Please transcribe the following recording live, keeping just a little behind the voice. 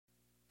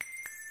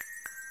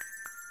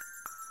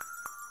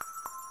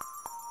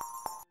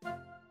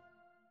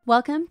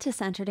Welcome to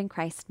Centered in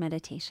Christ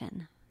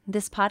Meditation.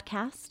 This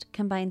podcast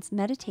combines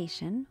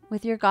meditation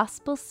with your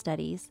gospel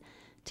studies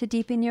to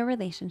deepen your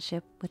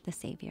relationship with the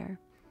Savior.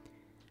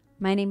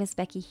 My name is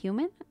Becky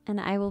Heumann, and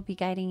I will be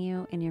guiding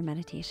you in your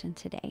meditation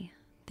today.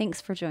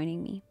 Thanks for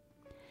joining me.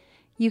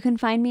 You can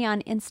find me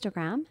on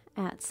Instagram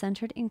at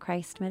Centered in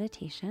Christ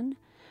Meditation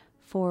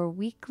for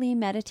weekly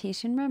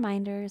meditation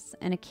reminders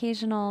and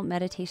occasional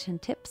meditation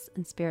tips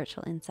and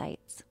spiritual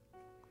insights.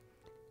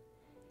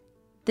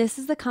 This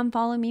is the Come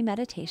Follow Me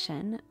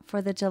meditation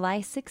for the July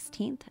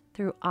 16th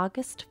through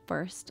August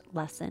 1st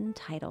lesson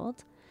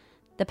titled,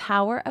 The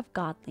Power of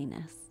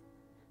Godliness.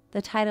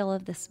 The title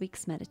of this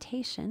week's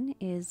meditation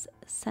is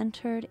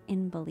Centered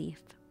in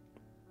Belief.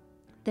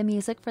 The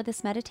music for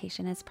this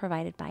meditation is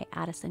provided by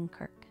Addison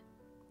Kirk.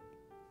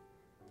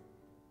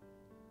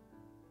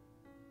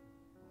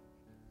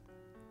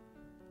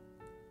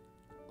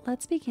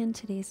 Let's begin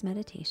today's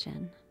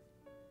meditation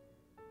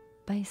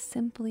by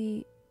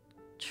simply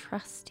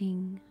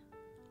trusting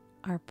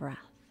our breath.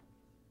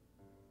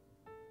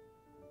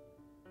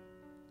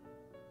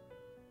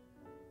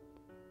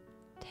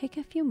 Take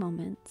a few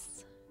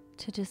moments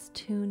to just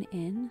tune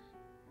in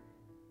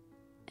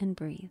and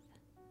breathe.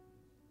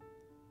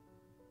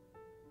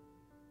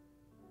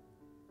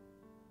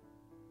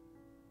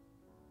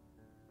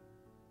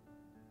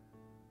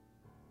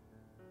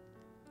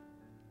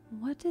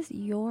 What does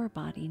your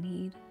body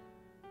need?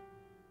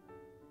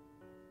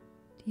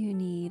 Do you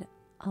need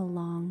a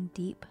long,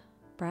 deep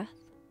breath?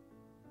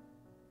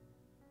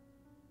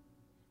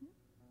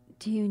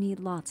 Do you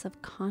need lots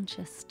of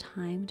conscious,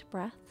 timed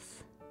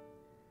breaths?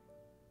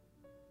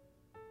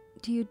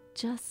 Do you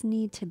just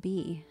need to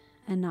be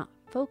and not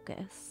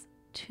focus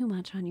too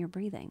much on your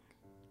breathing?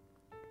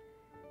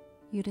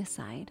 You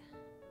decide.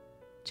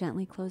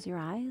 Gently close your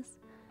eyes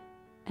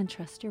and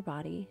trust your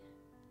body.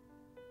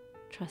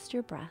 Trust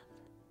your breath.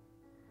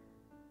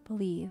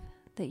 Believe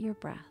that your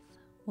breath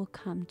will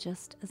come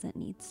just as it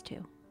needs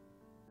to.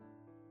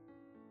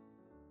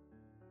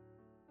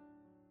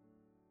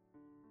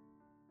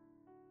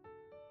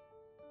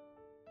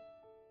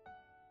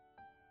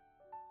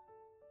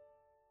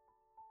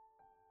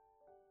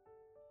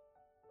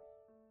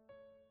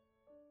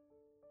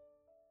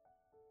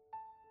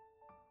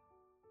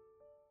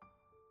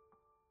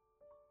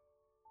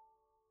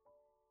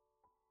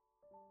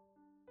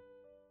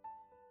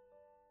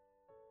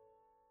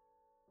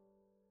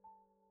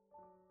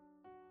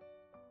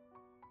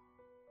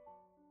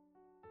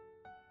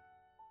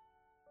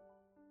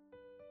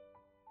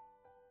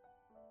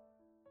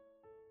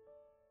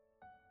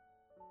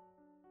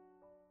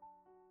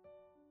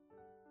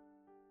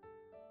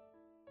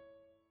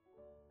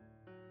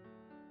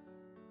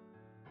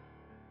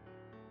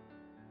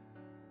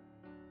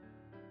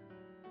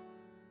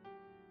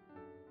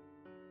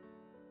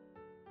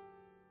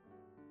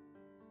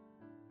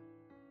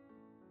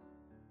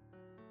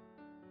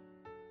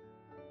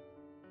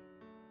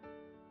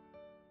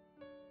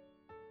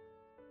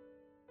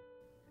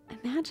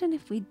 Imagine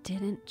if we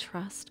didn't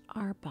trust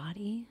our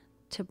body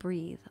to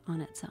breathe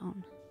on its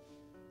own.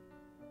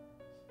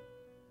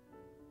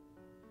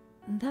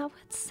 That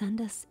would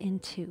send us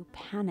into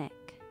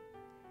panic.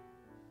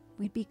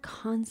 We'd be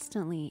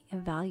constantly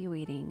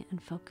evaluating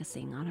and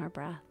focusing on our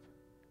breath.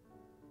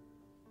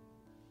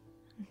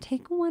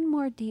 Take one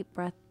more deep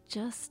breath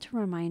just to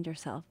remind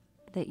yourself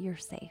that you're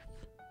safe.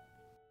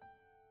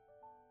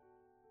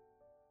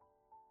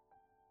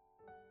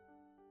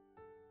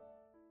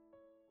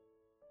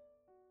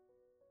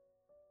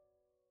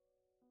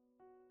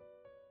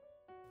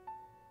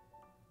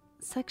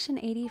 Section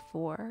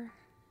 84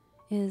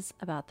 is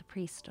about the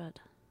priesthood.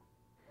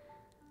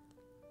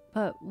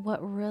 But what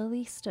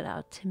really stood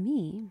out to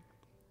me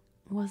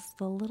was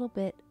the little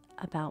bit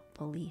about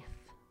belief.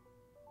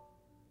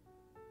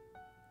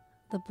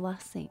 The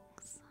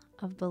blessings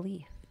of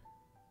belief.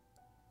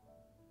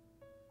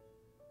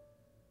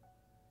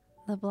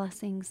 The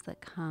blessings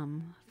that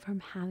come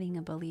from having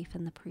a belief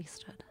in the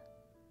priesthood.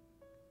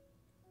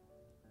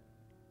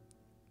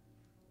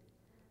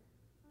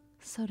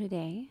 So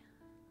today,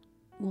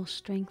 we'll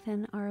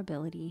strengthen our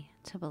ability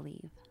to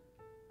believe.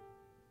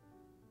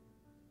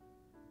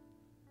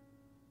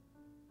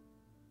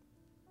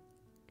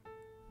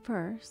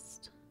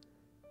 First,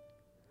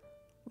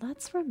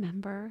 let's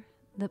remember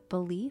that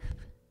belief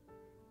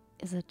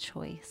is a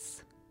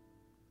choice.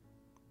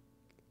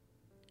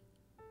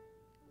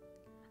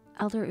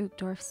 Elder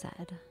Uchtdorf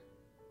said,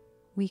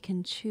 we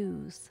can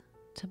choose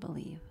to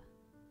believe.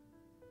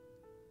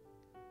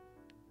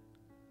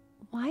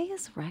 Why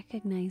is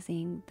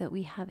recognizing that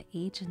we have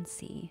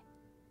agency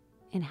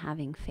in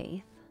having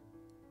faith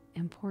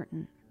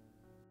important?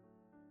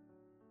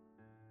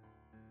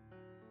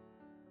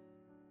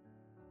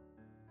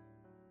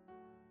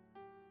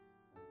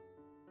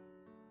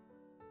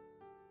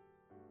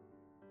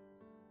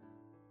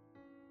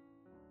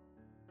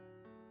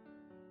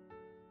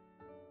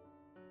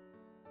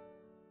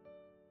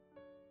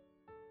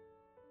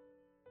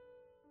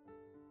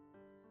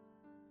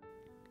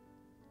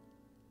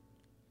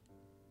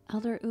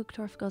 Elder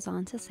Uchtdorf goes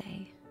on to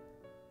say,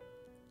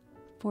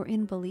 For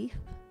in belief,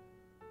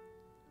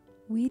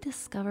 we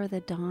discover the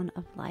dawn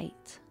of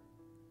light.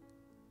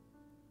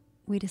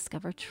 We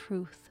discover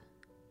truth.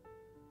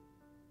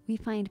 We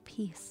find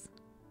peace.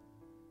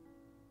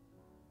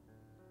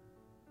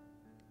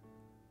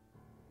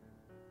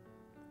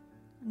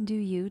 Do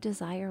you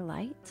desire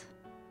light,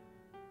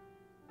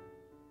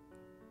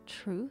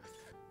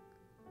 truth,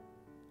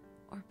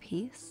 or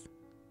peace?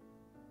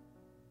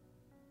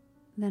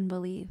 Then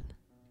believe.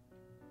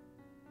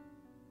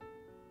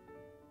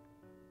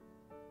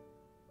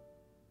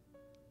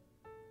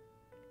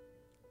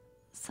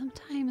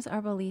 Sometimes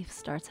our belief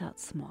starts out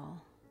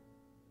small,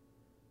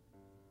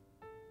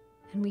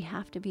 and we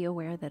have to be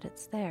aware that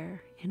it's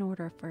there in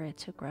order for it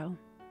to grow.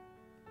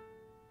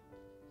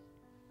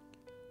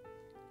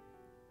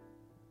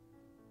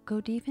 Go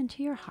deep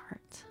into your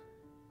heart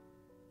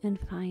and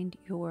find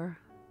your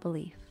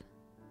belief.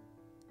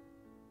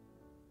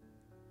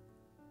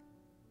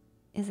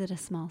 Is it a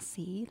small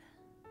seed?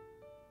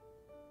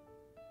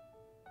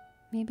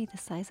 Maybe the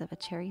size of a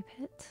cherry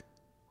pit?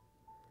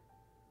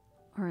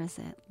 Or is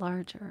it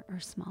larger or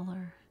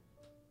smaller?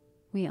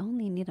 We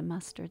only need a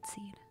mustard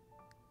seed.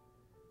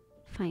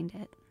 Find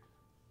it.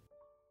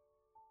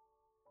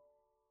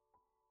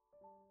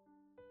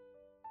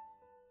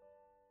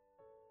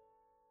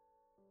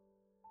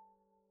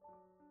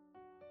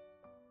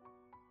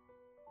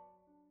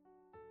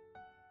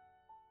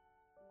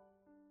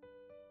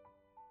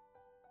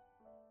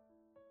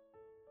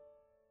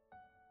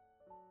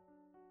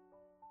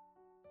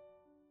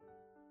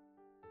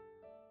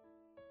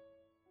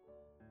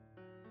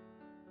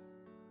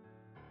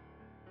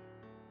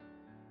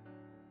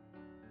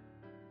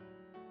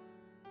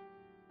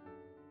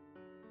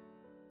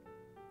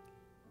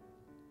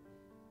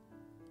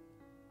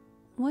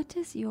 What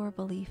does your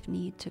belief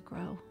need to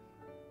grow?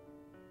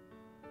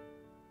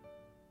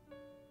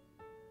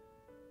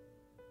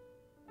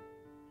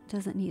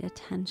 Does it need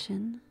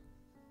attention,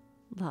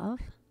 love,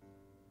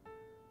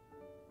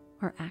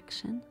 or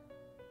action?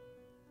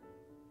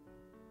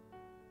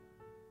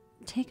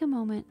 Take a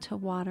moment to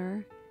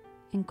water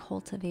and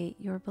cultivate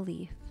your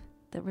belief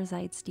that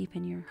resides deep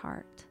in your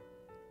heart.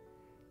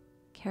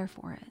 Care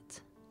for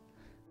it.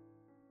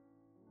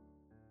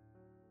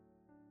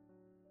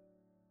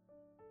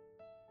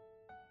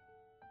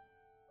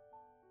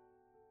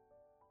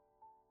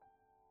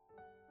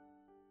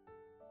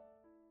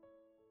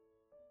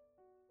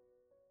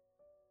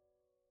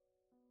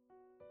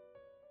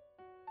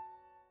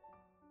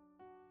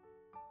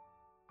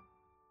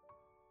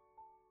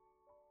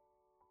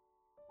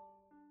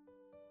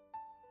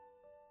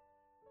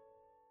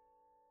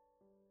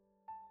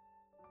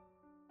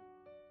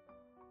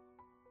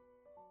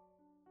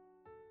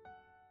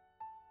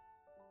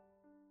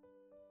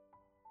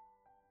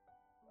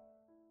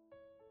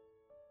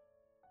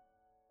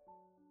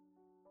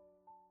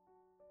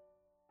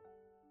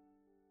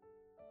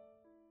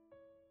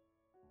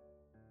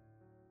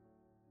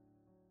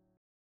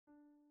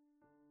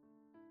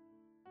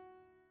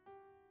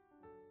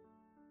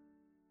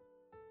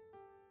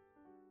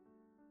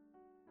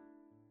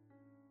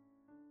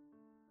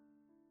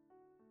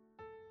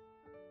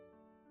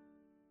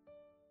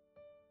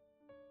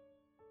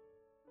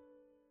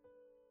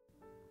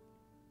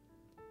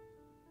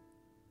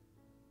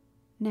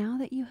 Now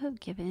that you have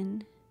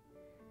given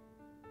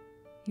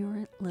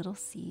your little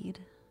seed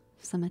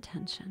some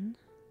attention,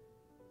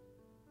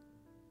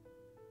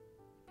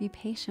 be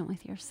patient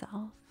with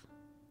yourself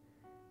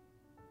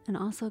and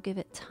also give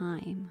it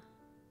time,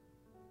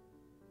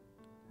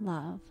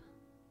 love,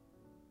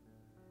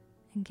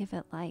 and give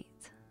it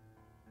light.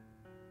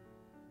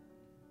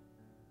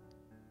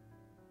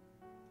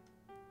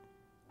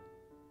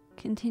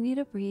 Continue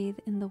to breathe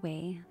in the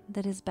way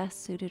that is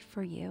best suited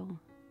for you.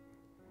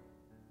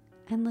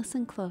 And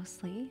listen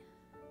closely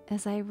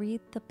as I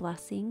read the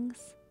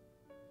blessings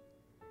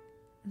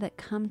that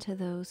come to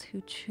those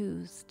who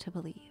choose to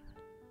believe.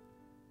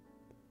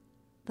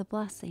 The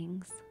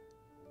blessings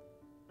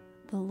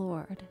the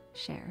Lord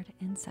shared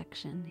in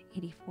section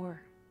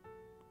 84.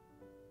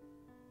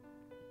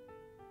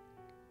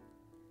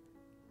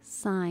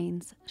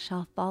 Signs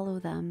shall follow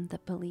them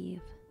that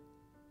believe.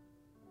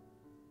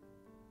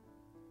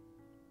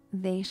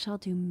 They shall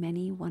do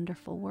many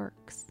wonderful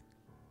works.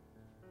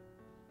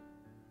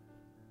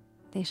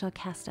 They shall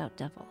cast out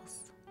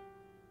devils.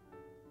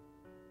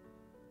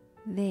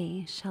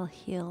 They shall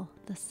heal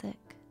the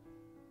sick.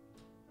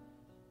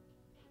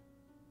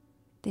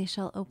 They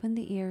shall open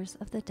the ears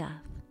of the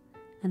deaf,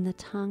 and the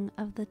tongue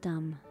of the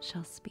dumb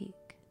shall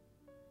speak.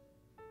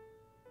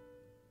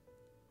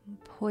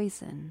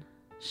 Poison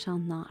shall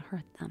not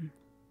hurt them.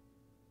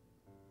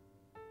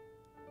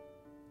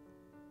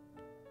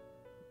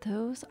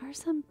 Those are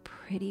some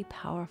pretty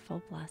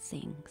powerful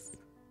blessings.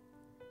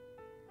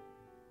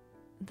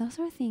 Those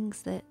are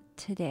things that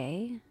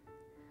today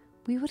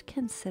we would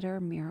consider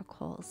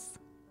miracles.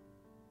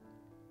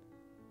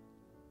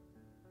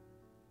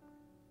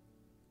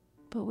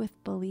 But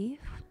with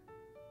belief,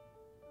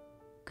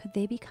 could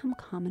they become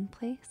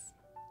commonplace?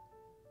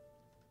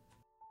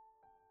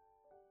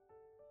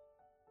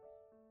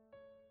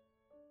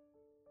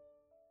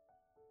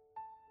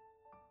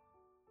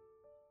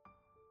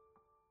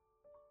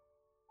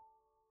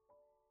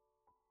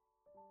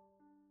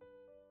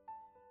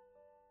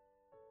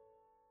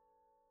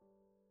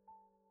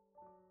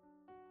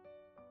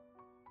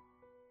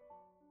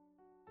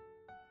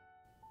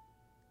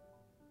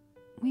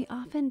 we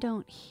often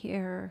don't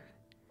hear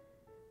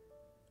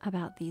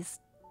about these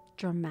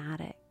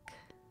dramatic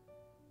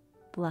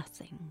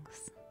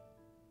blessings.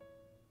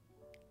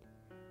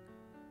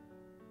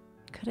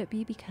 Could it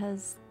be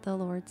because the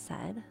Lord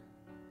said,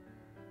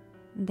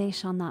 "They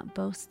shall not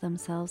boast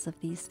themselves of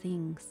these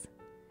things,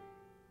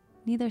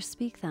 neither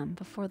speak them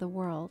before the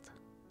world.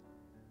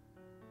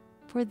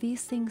 For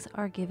these things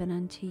are given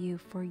unto you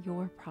for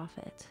your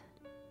profit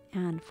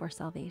and for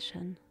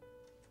salvation."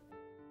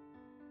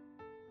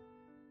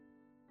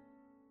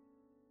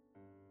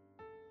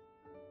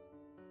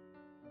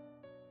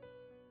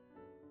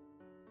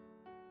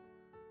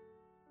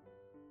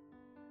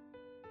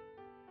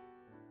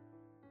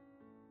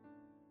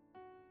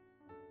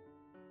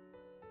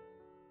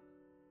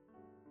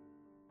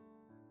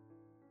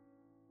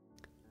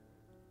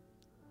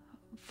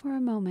 For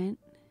a moment,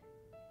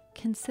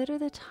 consider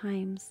the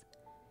times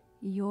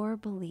your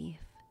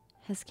belief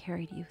has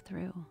carried you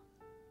through,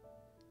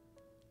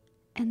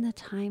 and the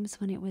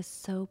times when it was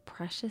so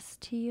precious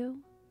to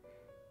you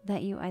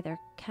that you either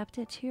kept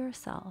it to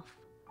yourself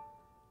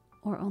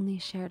or only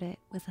shared it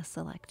with a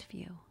select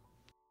few.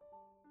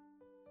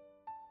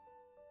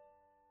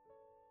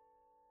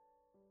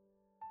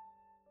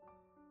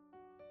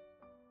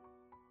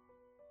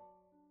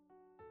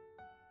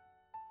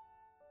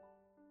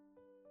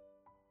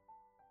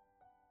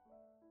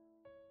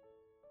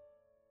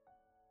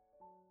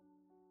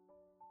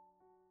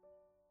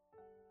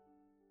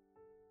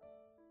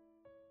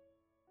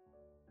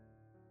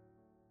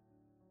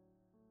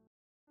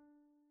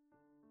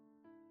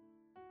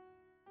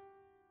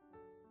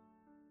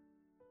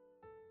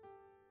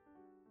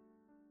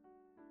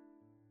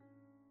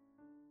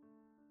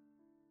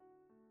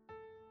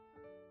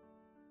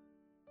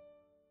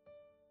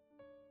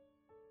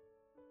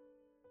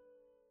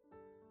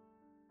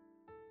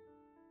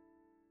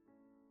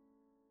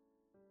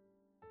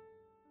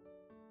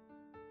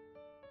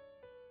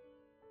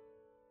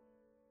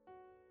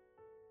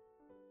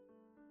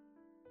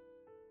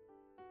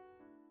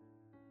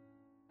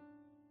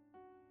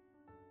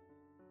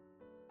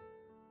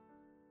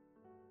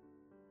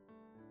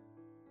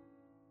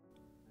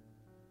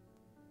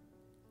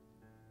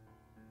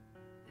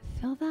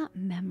 Feel that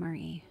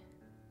memory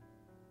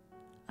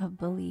of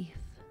belief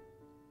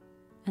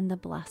and the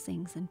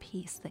blessings and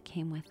peace that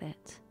came with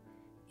it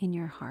in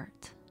your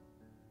heart.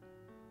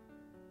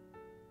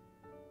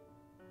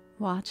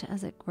 Watch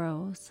as it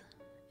grows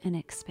and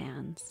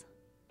expands.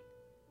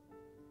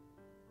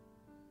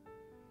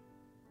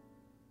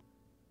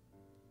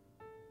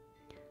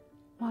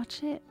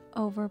 Watch it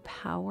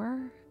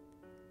overpower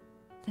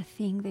the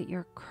thing that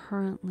you're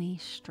currently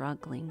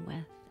struggling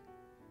with.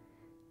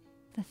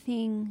 The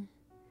thing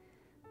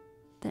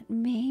that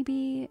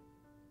maybe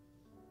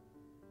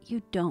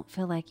you don't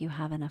feel like you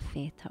have enough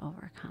faith to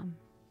overcome.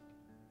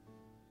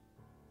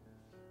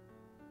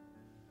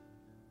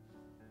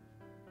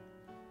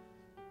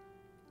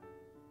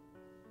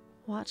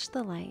 Watch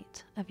the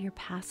light of your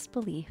past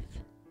belief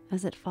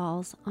as it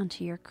falls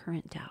onto your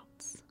current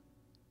doubts,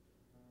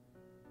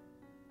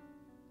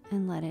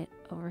 and let it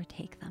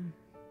overtake them.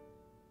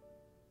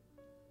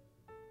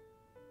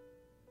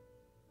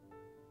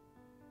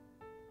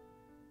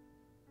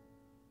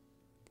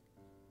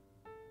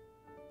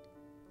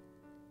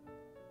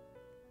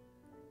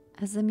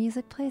 As the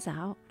music plays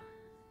out,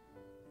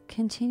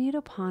 continue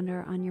to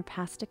ponder on your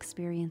past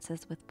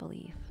experiences with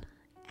belief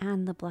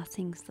and the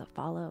blessings that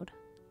followed.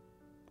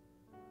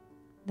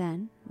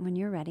 Then, when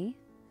you're ready,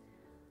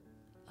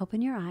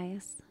 open your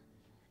eyes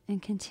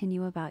and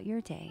continue about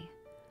your day,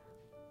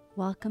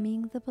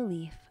 welcoming the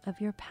belief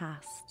of your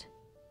past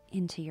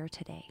into your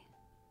today.